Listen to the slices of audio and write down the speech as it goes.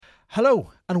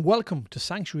Hello and welcome to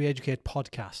Sanctuary Educate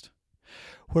podcast,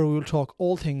 where we will talk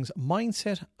all things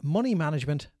mindset, money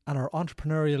management and our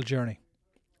entrepreneurial journey.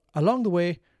 Along the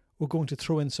way, we're going to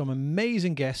throw in some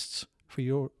amazing guests for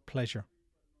your pleasure.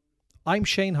 I'm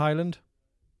Shane Hyland.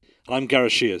 I'm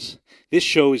Gareth Shears. This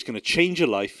show is going to change your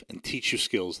life and teach you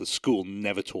skills that school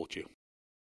never taught you.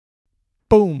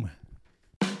 Boom.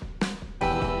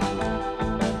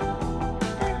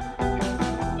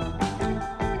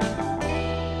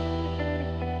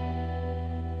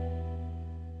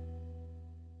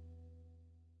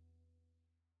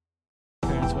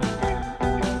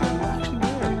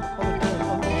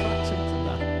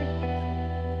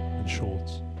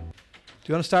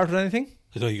 Do you want to start with anything?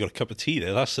 I know you got a cup of tea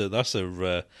there. That's a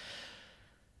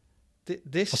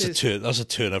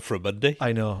turn up for a Monday.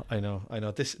 I know.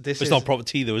 This it's not proper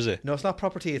tea though, is it? No, it's not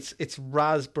proper tea. It's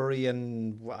raspberry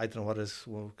and I don't know what it is.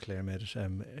 Well, Claire made it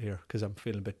here because I'm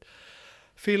feeling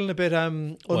a bit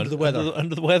under the weather.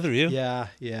 Under the weather, you? Yeah.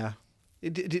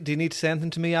 Do you need to say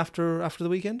anything to me after the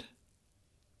weekend?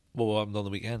 Well, I'm on the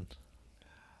weekend.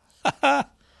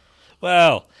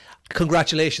 Well,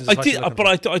 congratulations! I did, but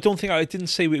I don't think I didn't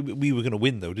say we were going to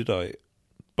win though, did I?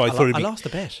 But I lost a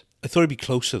bet. I thought it'd be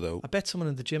closer though. I bet someone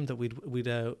in the gym that we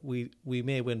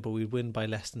may win, but we'd win by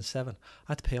less than 7.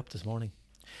 I had to pay up this morning.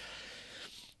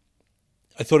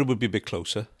 I thought it would be a bit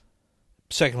closer.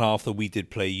 Second half that we did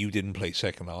play, you didn't play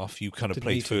second half. You kind of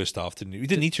played first half, didn't you? You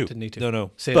didn't need to. Didn't need to.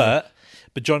 No. Same But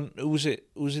John, who was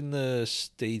in the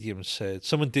stadium said,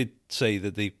 someone did say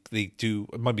that they do,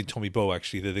 it might be Tommy Bowe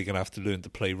actually, that they're going to have to learn to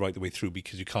play right the way through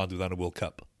because you can't do that in a World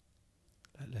Cup.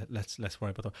 Let's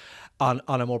worry about that.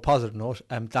 On a more positive note,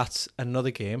 that's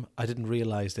another game. I didn't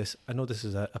realise this. I know this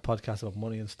is a podcast about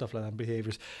money and stuff like that and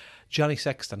behaviours. Johnny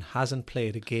Sexton hasn't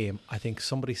played a game. I think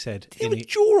somebody said did he have a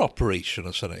jaw operation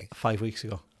or something 5 weeks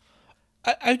ago.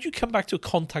 How'd you come back to a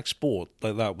contact sport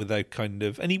like that without kind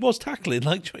of... And he was tackling,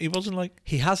 like he wasn't like...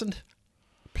 He hasn't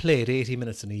played 80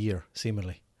 minutes in a year,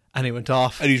 seemingly. And he went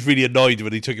off. And he was really annoyed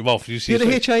when he took him off. Did you see he had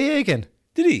a HIA again.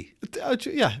 Did he?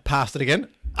 Yeah, passed it again,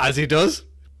 as he does.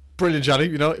 Brilliant, Johnny.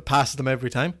 You know, he passes them every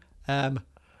time.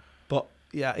 But,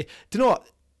 yeah. Do you know what?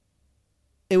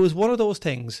 It was one of those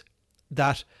things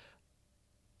that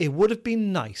it would have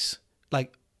been nice.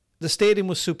 Like, the stadium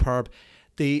was superb.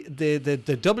 The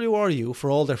WRU, for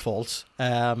all their faults,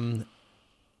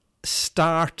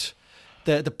 start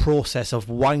the process of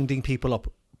winding people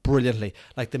up brilliantly.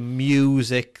 Like the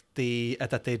music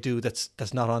that they do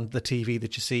that's not on the TV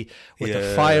that you see with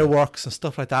the fireworks and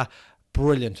stuff like that.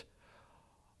 Brilliant.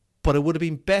 But it would have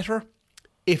been better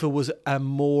if it was a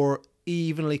more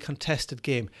evenly contested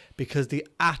game because the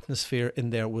atmosphere in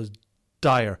there was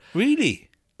dire. Really?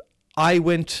 I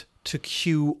went to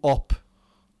queue up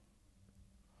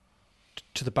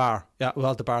to the bar. Yeah,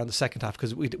 well, the bar in the second half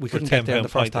because we couldn't get there in the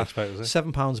first half.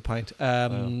 £7 a pint.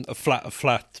 A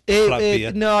flat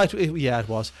beer. No, it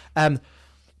was.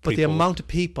 But the amount of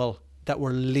people that were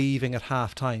leaving at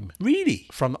half time. Really?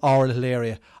 From our little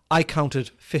area. I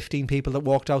counted 15 people that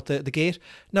walked out the gate.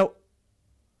 Now,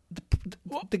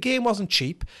 the game wasn't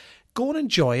cheap. Go and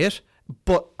enjoy it.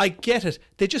 But I get it.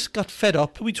 They just got fed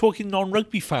up. Are we talking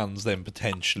non-rugby fans then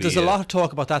potentially? There's a lot of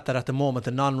talk about that at the moment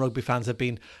the non-rugby fans have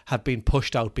been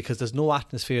pushed out because there's no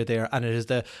atmosphere there, and it is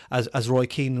as Roy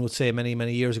Keane would say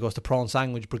many years ago, it's the prawn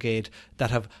sandwich brigade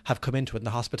that have come into it, and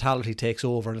the hospitality takes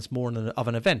over, and it's more of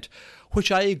an event,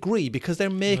 which I agree because they're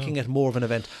making it more of an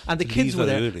event, and the kids were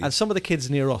there, early. And some of the kids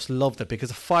near us loved it because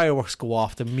the fireworks go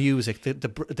off, the music,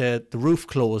 the roof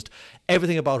closed,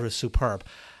 everything about it is superb.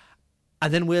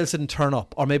 And then Wales didn't turn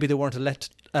up, or maybe they weren't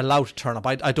allowed to turn up.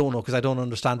 I don't know because I don't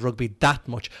understand rugby that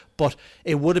much. But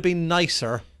it would have been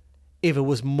nicer if it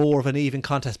was more of an even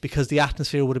contest because the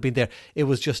atmosphere would have been there. It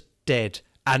was just dead,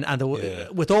 and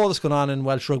with all this going on in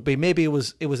Welsh rugby, maybe it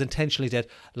was intentionally dead.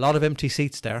 A lot of empty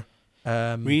seats there.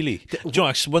 Really?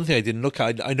 One thing I didn't look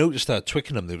at, I noticed that at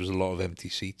Twickenham there was a lot of empty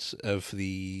seats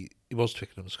it was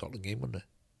Twickenham Scotland game, wasn't it?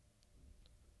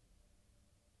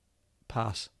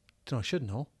 Pass. I should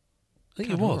know. I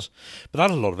think it was, but that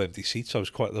had a lot of empty seats. That was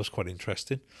quite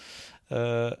interesting.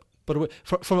 But there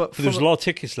was a lot of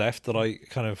tickets left that I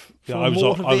kind of. From a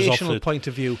motivational point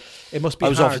of view, it must be. I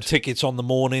was hard. offered tickets on the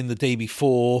morning, the day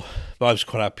before, but I was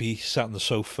quite happy. Sat on the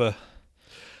sofa.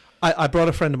 I brought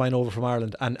a friend of mine over from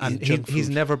Ireland, and he's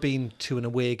never been to an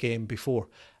away game before,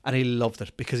 and he loved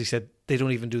it because he said they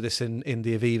don't even do this in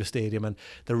the Aviva Stadium, and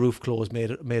the roof closed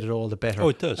made it all the better. Oh,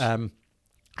 it does.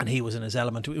 And he was in his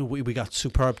element. We got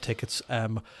superb tickets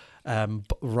right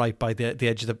by the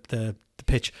edge of the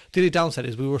pitch. The only downside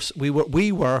is we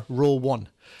were row 1,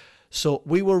 so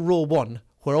we were row 1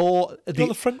 where all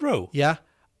the front row. Yeah,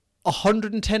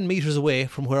 110 metres away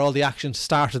from where all the action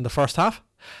started in the first half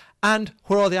and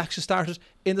where all the action started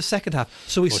in the second half.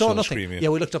 So we Watch saw on the nothing. screen, yeah. Yeah,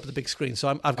 we looked up at the big screen. So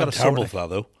I've got I'm a terrible sort for that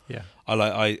though. Yeah.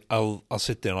 I'll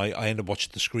sit there and I end up watching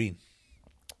the screen.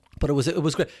 But it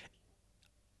was great.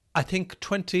 I think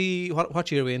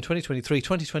what year are we in? 2023,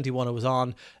 2021 it was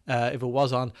on. If it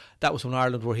was on, that was when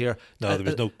Ireland were here. No,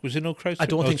 was there no crowds? I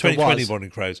don't think there was. 2021 in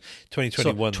crowds.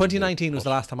 2021. So 2019 was the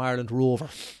last time Ireland were over.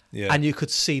 Yeah. And you could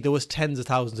see there was tens of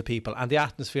thousands of people, and the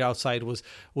atmosphere outside was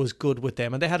good with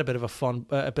them, and they had a bit of fun.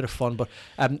 But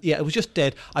yeah, it was just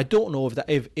dead. I don't know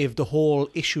if the whole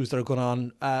issues that are going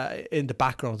on in the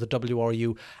background of the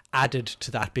WRU added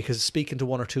to that, because speaking to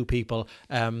one or two people,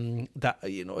 that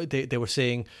they were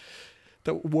saying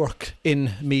that work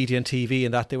in media and TV,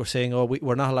 and that they were saying,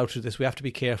 we're not allowed to do this, we have to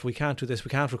be careful, we can't do this, we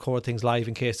can't record things live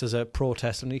in case there's a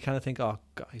protest. And you kind of think, oh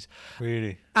guys,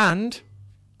 really? And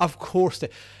of course,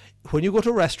 when you go to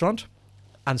a restaurant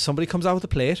and somebody comes out with a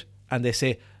plate and they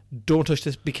say, don't touch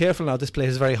this, be careful now, this plate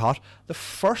is very hot, the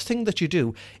first thing that you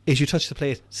do is you touch the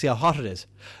plate, see how hot it is.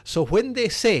 So when they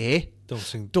say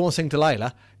don't sing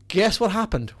Delilah, guess what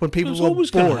happened when people were always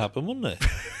bored? Going to happen, wouldn't it?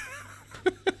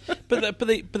 but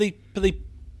they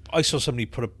I saw somebody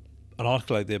put an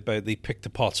article out there about they picked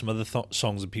apart some other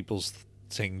songs that people's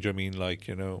sing. Do you know what I mean, like,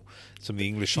 some of the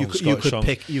English songs, Scottish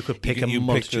songs? You could pick a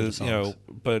multitude of songs.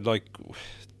 But like,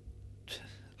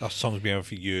 that song's been out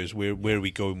for years. Where are we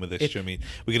going with this? Do you know what I mean?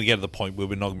 We're going to get to the point where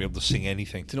we're not going to be able to sing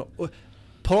anything.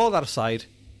 Put all that aside,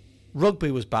 rugby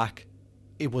was back.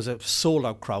 It was a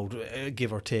sold-out crowd,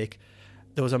 give or take.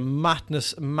 There was a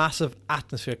massive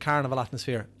atmosphere, carnival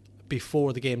atmosphere,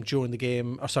 before the game, during the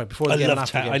game, before the game and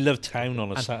after the game. I love Town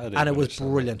on a Saturday. And it was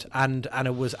brilliant, and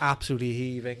it was absolutely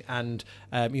heaving, and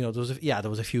there was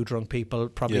a few drunk people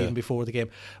probably even before the game,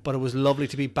 but it was lovely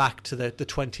to be back to the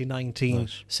 2019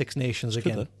 Six Nations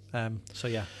again. So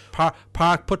yeah,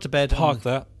 Park put to bed.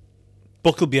 That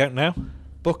book will be out now.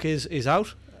 Book is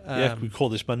out. We call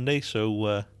this Monday,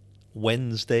 so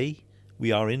Wednesday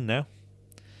we are in now.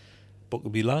 Book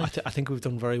will be live. I think we've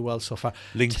done very well so far.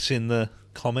 Links in the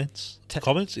comments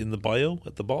in the bio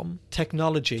at the bottom.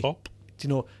 Technology. Top.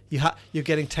 You're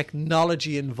getting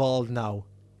technology involved now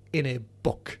in a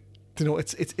book.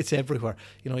 It's everywhere.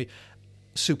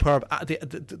 Superb.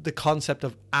 The concept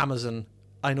of Amazon.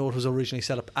 I know it was originally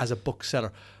set up as a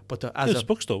bookseller, but as a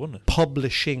bookstore, wasn't it?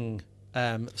 Publishing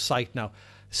site now,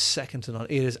 second to none.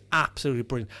 It is absolutely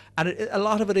brilliant, and a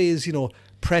lot of it is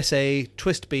press A,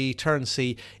 twist B, turn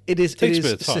C. It is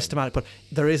systematic, but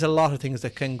there is a lot of things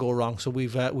that can go wrong. So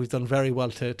we've done very well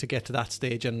to get to that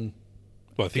stage. And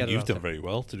I think you've done very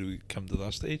well to come to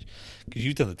that stage, because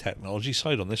you've done the technology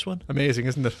side on this one. Amazing,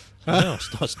 isn't it? No,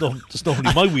 it's not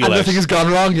really my wheelhouse. And nothing has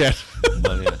gone wrong yet.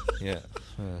 Well, yeah.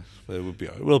 But it will be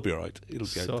all right. We'll be all right. It'll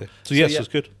be out there. So yes, that's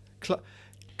good.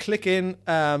 Click in,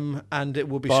 and it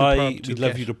will be superb. We'd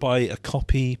love you to buy a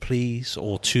copy, please,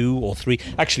 or 2 or 3.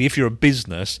 Actually, if you're a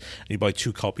business and you buy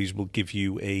 2 copies, we'll give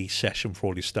you a session for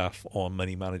all your staff on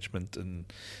money management and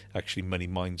actually money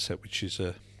mindset, which is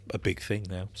a big thing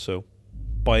now. So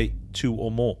buy 2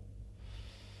 or more,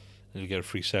 and you'll get a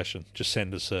free session. Just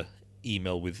send us an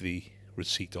email with the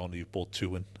receipt on. You've bought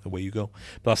 2, and away you go.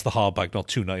 But that's the hardback, not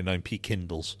 2.99p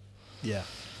Kindles. Yeah.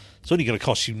 It's only going to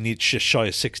cost you just shy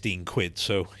of 16 quid,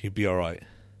 so you'd be all right.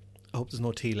 I hope there's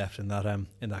no tea left in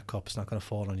that cup. It's not going to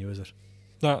fall on you, is it?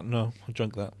 No, I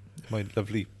drank that. My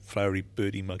lovely flowery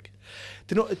birdie mug.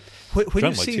 When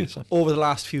you've seen over the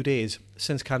last few days,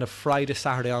 since kind of Friday,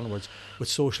 Saturday onwards, with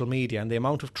social media and the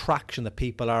amount of traction that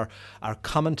people are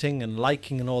commenting and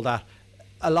liking and all that,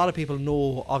 a lot of people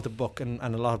know of the book and a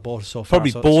lot have bought it so far.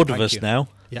 Probably bored of us now.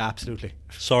 Yeah, absolutely.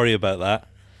 Sorry about that.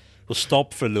 We'll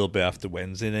stop for a little bit after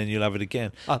Wednesday, and then you'll have it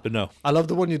again. But no, I love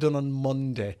the one you've done on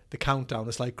Monday. The countdown.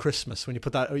 It's like Christmas when you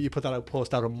put that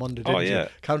post out on Monday. Didn't you?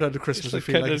 Countdown to Christmas. I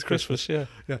feel like it's Christmas. Yeah.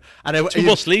 And 2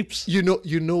 more sleeps. You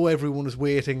know, everyone was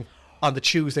waiting on the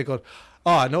Tuesday, going,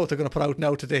 "Oh, I know what they're going to put out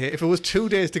now today." If it was 2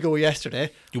 days to go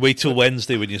yesterday, you wait till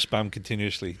Wednesday when you spam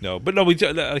continuously. No, but no,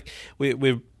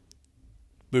 we're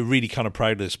really kind of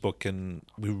proud of this book, and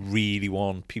we really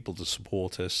want people to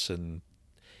support us, and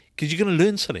because you're going to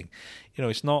learn something.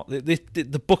 It's not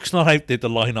the book's not out there to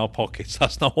line our pockets.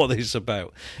 That's not what it's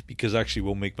about, because actually we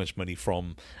won't make much money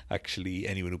from actually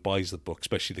anyone who buys the book,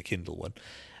 especially the Kindle one.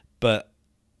 But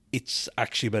it's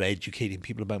actually about educating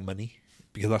people about money,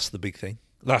 because that's the big thing.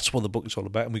 That's what the book is all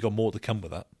about, and we got more to come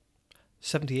with that.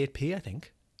 78p, I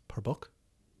think, per book.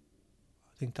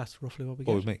 I think that's roughly what we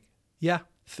get. What we make? Yeah.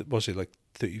 Was it like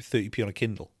 30p on a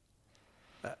Kindle?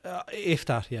 If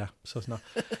that, yeah. So it's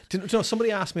not. Somebody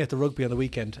asked me at the rugby on the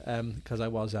weekend, because I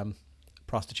was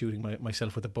prostituting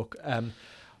myself with a book.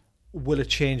 will it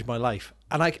change my life?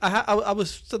 And I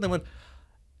was sitting there when,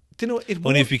 do you know, it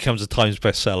Only if it becomes a Times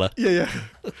bestseller. yeah.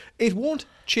 It won't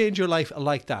change your life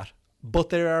like that. But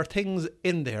there are things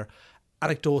in there,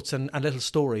 anecdotes and little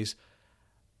stories,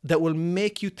 that will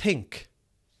make you think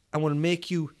and will make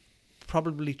you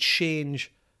probably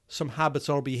change some habits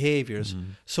or behaviours.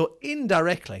 So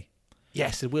indirectly,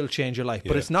 yes, it will change your life.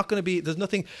 But it's not going to be, there's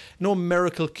no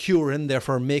miracle cure in there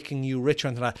for making you richer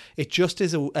and that. It just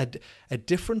is a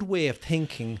different way of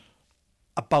thinking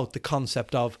about the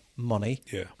concept of money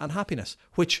and happiness,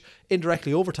 which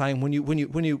indirectly over time, when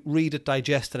you read it,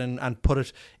 digest it and put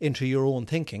it into your own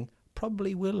thinking,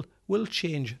 probably will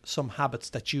change some habits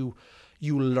that you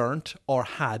learnt or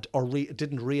had or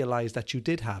didn't realise that you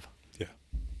did have.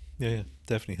 Yeah,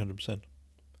 definitely 100%.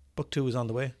 Book 2 is on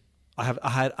the way. I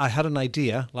had an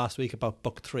idea last week about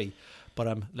book 3, but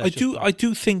I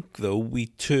do think though we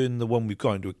turn the one we've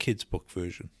got into a kids' book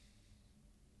version.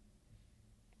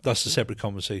 That's a separate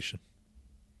conversation.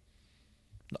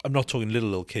 I'm not talking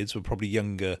little kids, but probably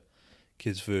younger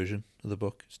kids' version of the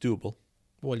book. It's doable.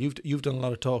 Well, you've done a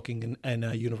lot of talking in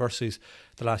universities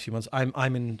the last few months.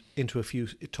 I'm into a few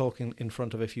talking in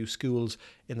front of a few schools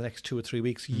in the next 2 or 3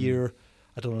 weeks.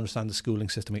 I don't understand the schooling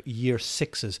system. Year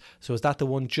 6s. So is that the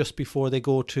one just before they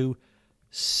go to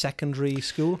secondary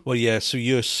school? Well, yeah. So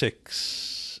year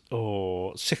 6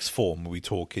 or sixth form, are we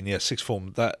talking? Yeah, sixth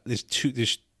form. That there's 2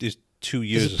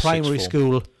 years. Is it primary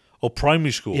school? Oh,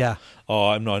 primary school. Yeah. Oh,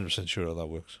 I'm not 100% sure how that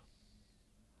works.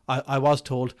 I was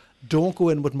told don't go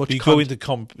in with much. But you go into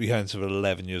comprehensive at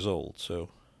 11 years old. So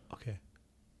okay.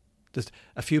 Just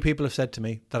a few people have said to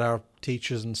me that are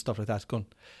teachers and stuff like that, going,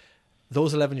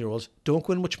 those 11-year-olds, don't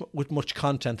go in with much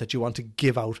content that you want to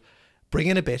give out. Bring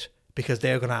in a bit, because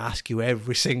they're going to ask you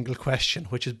every single question,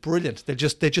 which is brilliant. They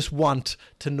just want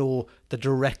to know the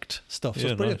direct stuff. So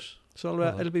it's brilliant. Nice. So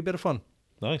it'll be a bit of fun.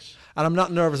 Nice. And I'm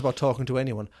not nervous about talking to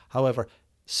anyone. However,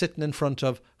 sitting in front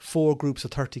of 4 groups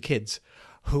of 30 kids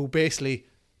who basically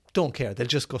don't care. They'll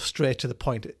just go straight to the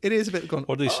point. It is a bit going...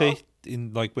 What do they say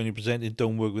in like when you present it?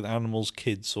 Don't work with animals,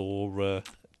 kids, or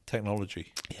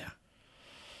technology. Yeah.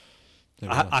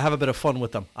 I have a bit of fun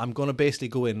with them. I'm going to basically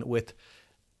go in with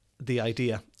the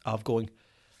idea of going,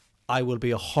 I will be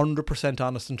 100%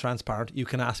 honest and transparent. You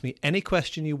can ask me any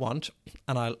question you want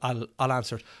and I'll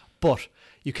answer it. But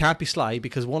you can't be sly,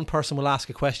 because one person will ask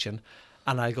a question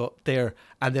and I go there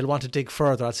and they'll want to dig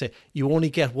further. I'll say, you only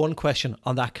get one question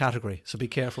on that category, so be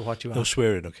careful what you ask. No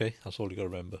swearing, okay? That's all you got to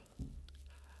remember.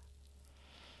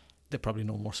 They probably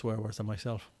know more swear words than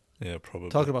myself. Yeah, probably.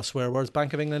 Talking about swear words,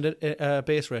 Bank of England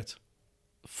base rates.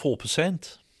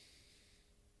 4%.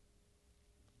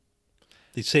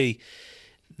 They say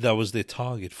that was their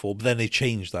target for, but then they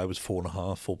changed that. It was 4.5,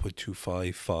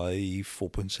 4.25, 5,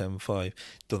 4.75.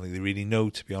 Don't think they really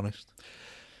know, to be honest.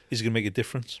 Is it going to make a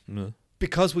difference? No.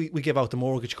 Because we gave out the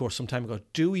mortgage course some time ago,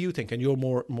 do you think, and you're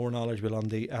more knowledgeable on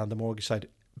the mortgage side,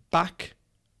 back,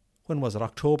 when was it,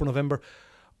 October, November,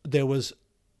 there was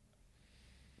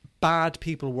bad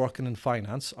people working in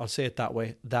finance, I'll say it that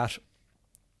way, that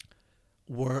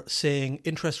were saying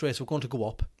interest rates were going to go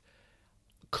up.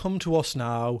 Come to us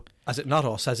now, as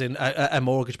in a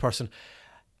mortgage person,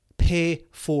 pay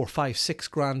 4, 5, 6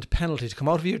 grand penalty to come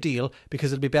out of your deal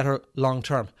because it'll be better long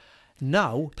term.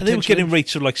 Now, and they were getting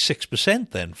rates of like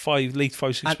 6% then, 5,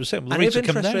 6%. And if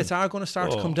interest rates are going to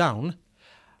start to come down,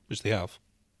 which they have,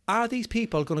 are these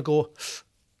people going to go,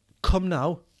 come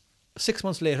now, 6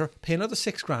 months later, pay another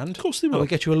 6 grand? Of course they will. And we'll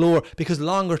get you a lower, because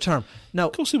longer term. Now,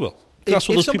 of course they will. That's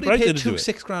what if those somebody people paid to do 2 it.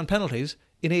 6 grand penalties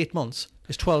in 8 months,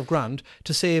 is 12 grand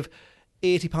to save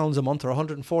 £80 a month or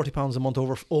 £140 a month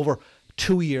over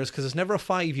 2 years, because it's never a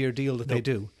 5-year deal that they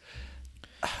do.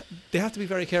 They have to be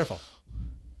very careful.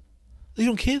 They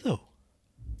don't care though.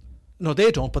 No,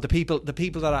 they don't. But the people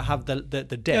that have the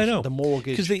debt, the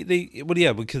mortgage, because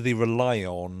because they rely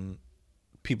on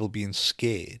people being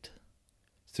scared.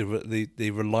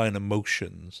 They rely on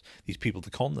emotions, these people to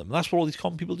con them. That's what all these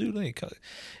con people do.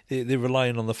 They're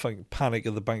relying on the panic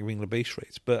of the Bank of England base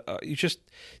rates. But you just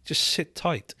sit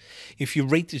tight. If your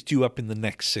rate is due up in the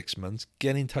next 6 months,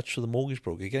 get in touch with the mortgage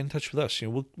broker. Get in touch with us.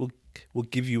 We'll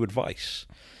give you advice.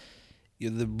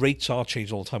 The rates are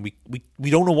changing all the time. We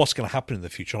don't know what's going to happen in the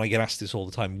future. And I get asked this all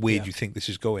the time. Where do you think this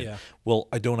is going? Yeah. Well,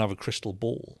 I don't have a crystal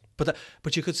ball.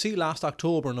 But you could see last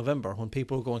October and November when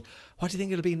people were going, what do you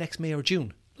think it'll be next May or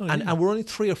June? And we're only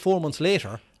 3 or 4 months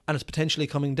later, and it's potentially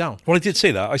coming down. Well, I did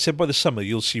say that. I said by the summer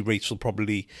you'll see rates will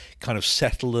probably kind of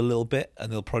settle a little bit,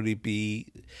 and they'll probably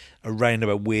be around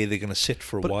about where they're going to sit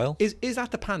for a while. Is that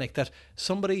the panic that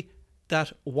somebody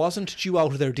that wasn't due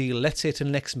out of their deal, let's say till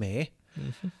next May,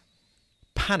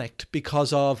 panicked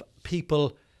because of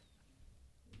people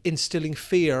instilling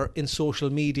fear in social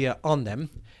media on them.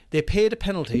 They paid a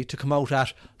penalty to come out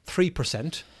at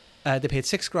 3%. They paid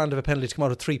 $6,000 of a penalty to come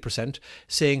out at 3%,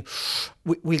 saying,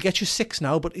 we'll get you 6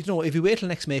 now, but if you wait till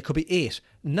next May, it could be 8.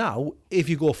 Now, if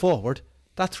you go forward,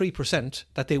 that 3%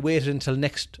 that they waited until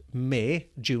next May,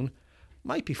 June,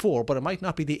 might be 4, but it might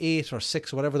not be the 8 or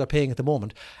 6 or whatever they're paying at the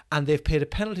moment. And they've paid a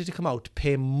penalty to come out to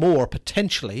pay more,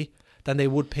 potentially, than they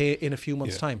would pay in a few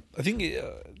months' time. I think,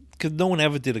 because no one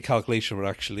ever did a calculation where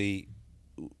actually,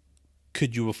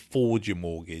 could you afford your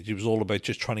mortgage? It was all about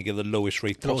just trying to get the lowest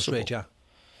rate possible. Lowest rate, yeah.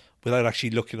 Without actually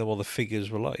looking at what the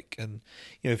figures were like. And,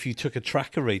 if you took a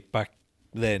tracker rate back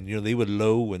then, they were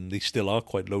low, and they still are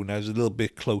quite low now. It's a little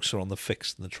bit closer on the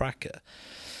fixed than the tracker.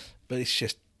 But it's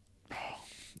just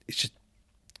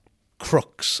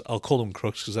crooks. I'll call them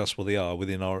crooks because that's what they are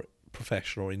within our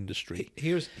profession or industry.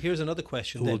 Here's another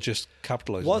question. Who will just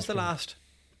capitalise. Was the last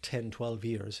 10, 12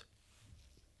 years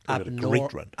great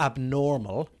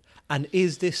abnormal? And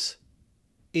is this...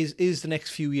 Is the next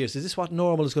few years, is this what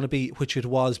normal is going to be, which it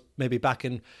was maybe back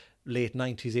in late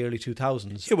 90s, early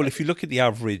 2000s? Yeah, well, if you look at the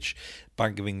average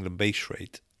Bank of England base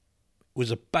rate, was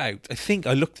about, I think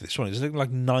I looked at this one, it's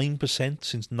like 9%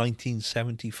 since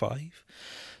 1975.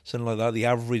 Something like that. The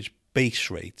average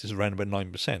base rate is around about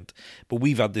 9%. But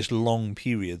we've had this long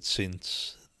period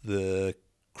since the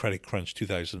credit crunch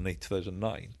 2008,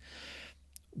 2009,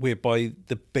 whereby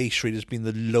the base rate has been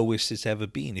the lowest it's ever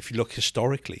been, if you look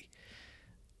historically.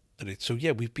 So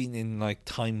yeah, we've been in like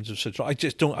times of such. I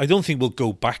don't think we'll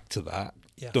go back to that.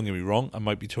 Yeah. Don't get me wrong. I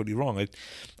might be totally wrong.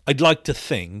 I'd like to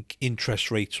think interest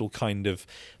rates will kind of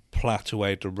plateau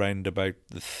out around about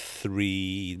the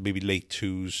 3, maybe late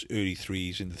 2s, early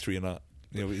 3s, in the 3.5,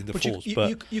 in the 4s.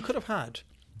 But you could have had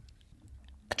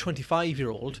a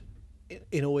 25-year-old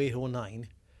in 08, 09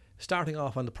 starting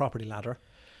off on the property ladder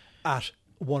at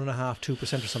 1.5%,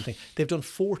 2% or something. They've done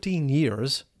 14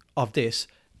 years of this.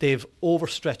 They've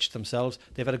overstretched themselves.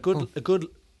 They've had a good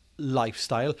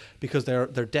lifestyle because their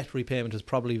debt repayment is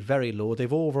probably very low.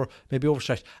 They've maybe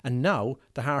overstretched. And now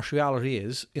the harsh reality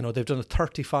is, they've done a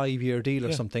 35-year deal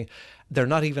or something. They're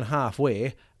not even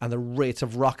halfway, and the rates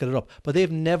have rocketed up. But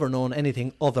they've never known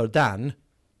anything other than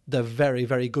the very,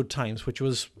 very good times, which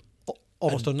was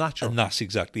almost unnatural. And that's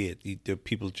exactly it.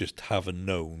 People just haven't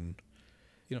known.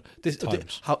 This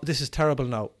is terrible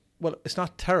now. Well, it's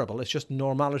not terrible. It's just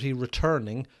normality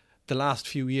returning. The last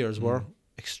few years were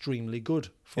extremely good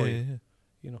for you.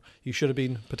 Yeah. You should have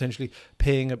been potentially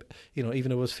paying even if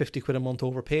it was 50 quid a month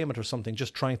overpayment or something,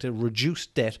 just trying to reduce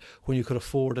debt when you could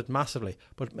afford it massively.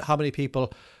 But how many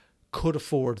people could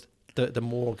afford the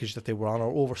mortgage that they were on,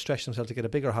 or overstretch themselves to get a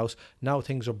bigger house? Now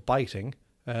things are biting.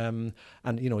 And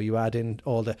you add in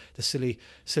all the silly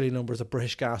numbers that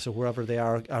British Gas or wherever they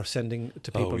are sending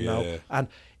to people now, and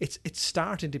it's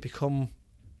starting to become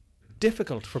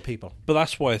difficult for people. But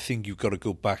that's why I think you've got to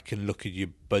go back and look at your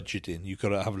budgeting. You've got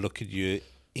to have a look at your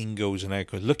ingos and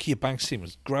outgoes. Look at your bank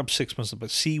statements. Grab 6 months,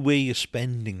 but see where you're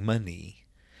spending money.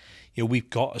 We've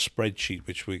got a spreadsheet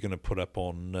which we're going to put up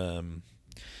on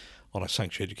our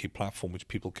Sanctuary Educate platform, which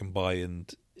people can buy,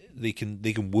 and they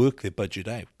can work their budget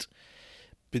out.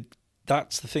 But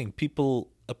that's the thing. People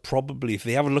are probably, if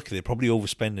they have a look at it, they're probably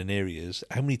overspending areas.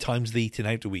 How many times they're eating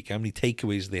out a week? How many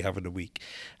takeaways they have in a week?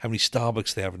 How many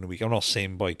Starbucks they have in a week? I'm not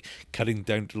saying by cutting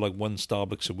down to like 1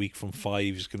 Starbucks a week from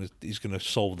 5 is gonna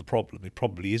solve the problem. It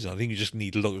probably isn't. I think you just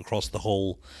need to look across the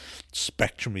whole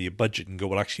spectrum of your budget and go,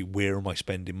 well, actually, where am I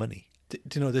spending money? Do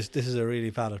you know, this is a really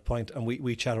valid point. And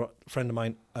we chatted, a friend of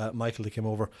mine, Michael, that came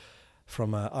over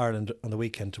from Ireland on the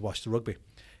weekend to watch the rugby.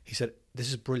 He said, this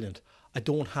is brilliant. I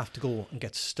don't have to go and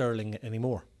get sterling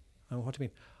anymore. I went, what do you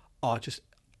mean? Oh, just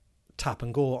tap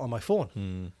and go on my phone.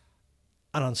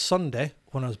 And on Sunday,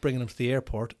 when I was bringing him to the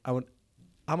airport, I went,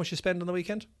 how much you spend on the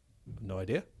weekend? No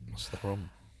idea. What's the problem?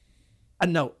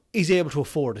 And now he's able to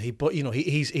afford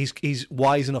it. He's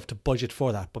wise enough to budget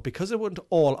for that. But because it wasn't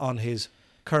all on his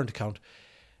current account,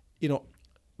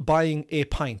 buying a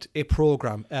pint, a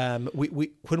program.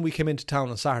 We when we came into town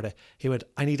on Saturday, he went,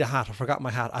 I need a hat. I forgot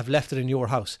my hat. I've left it in your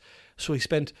house. So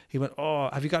he went, oh,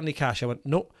 have you got any cash? I went,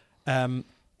 no. And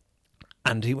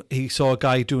he saw a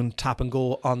guy doing tap and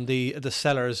go on the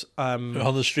sellers on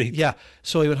the street. Yeah.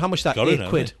 So he went, how much is that?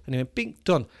 £8. And he went, bing,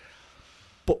 done.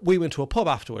 But we went to a pub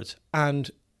afterwards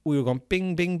and we were going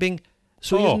bing, bing, bing.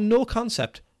 So he had no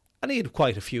concept. And he had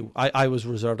quite a few. I was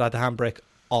reserved. I had the handbrake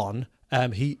on.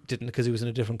 He didn't because he was in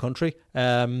a different country.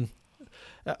 I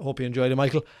hope you enjoyed it,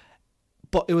 Michael.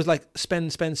 But it was like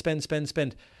spend.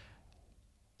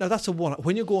 Now that's a one.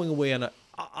 When you're going away on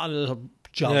a little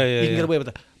job, you can get away with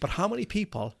it. But how many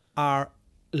people are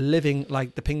living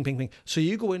like the ping, ping, ping. So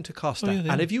you go into Costa,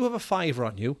 yeah. and if you have a fiver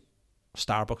on you,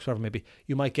 Starbucks, whatever maybe,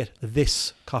 you might get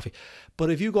this coffee. But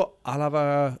if you go, I'll have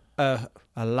a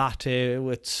latte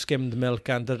with skimmed milk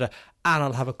and and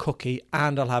I'll have a cookie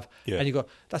and I'll have, and you go,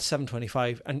 that's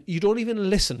 $7.25, and you don't even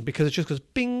listen because it just goes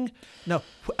bing. Now,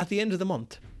 at the end of the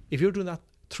month, if you're doing that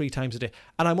 3 times a day,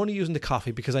 and I'm only using the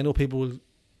coffee because I know people will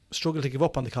struggle to give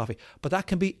up on the coffee, but that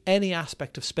can be any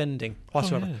aspect of spending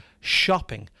whatsoever.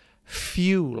 Shopping,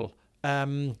 fuel,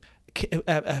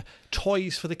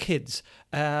 toys for the kids,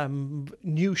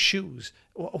 new shoes,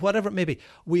 whatever it may be.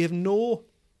 We have no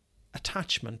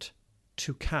attachment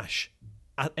to cash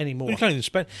anymore. You can't even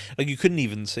spend. Like, you couldn't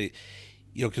even say,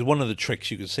 because one of the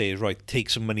tricks you could say is, right, take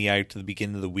some money out at the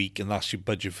beginning of the week and that's your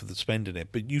budget for the spending it.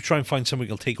 But you try and find somebody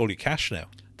who'll take all your cash now.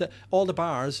 All the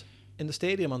bars in the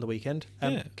stadium on the weekend,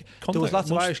 there was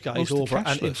lots of Irish guys over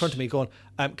and in front of me going,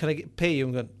 can I pay you?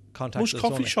 I'm going, contact most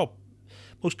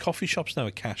coffee shops now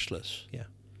are cashless. Yeah.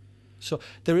 So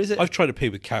there is I've tried to pay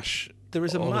with cash. There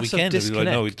is a on massive the weekend. disconnect.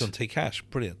 Like, no, we don't take cash.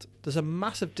 Brilliant. There's a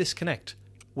massive disconnect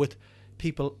with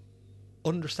people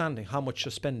understanding how much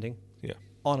you're spending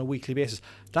on a weekly basis.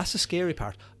 That's the scary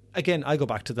part. Again, I go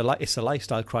back to it's a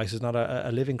lifestyle crisis, not a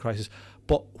living crisis.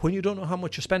 But when you don't know how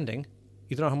much you're spending,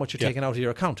 you don't know how much you're taking out of your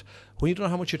account. When you don't know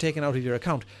how much you're taking out of your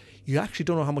account, you actually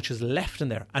don't know how much is left in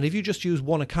there. And if you just use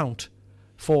one account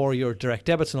for your direct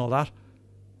debits and all that,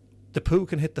 the poo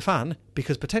can hit the fan,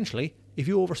 because potentially if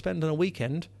you overspend on a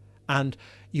weekend and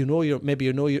you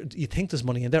think there's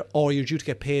money in there, or you're due to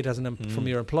get paid from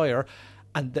your employer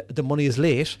and the money is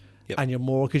late and your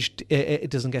mortgage it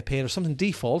doesn't get paid or something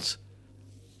defaults,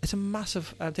 it's a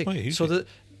massive thing. So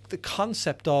the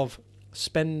concept of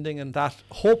spending and that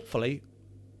hopefully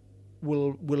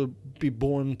will be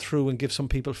born through and give some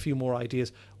people a few more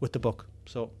ideas with the book.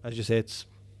 So as you say, it's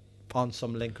on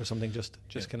some link or something, just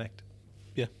connect.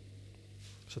 Yeah.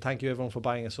 So thank you everyone for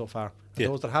buying it so far. And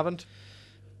those that haven't,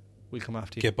 we'll come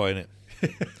after you. Get buying it.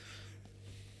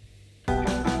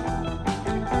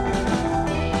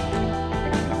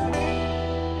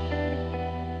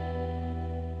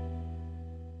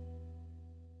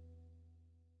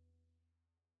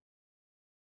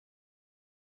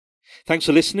 Thanks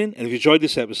for listening, and if you enjoyed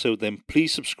this episode, then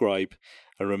please subscribe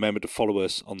and remember to follow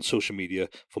us on social media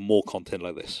for more content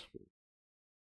like this.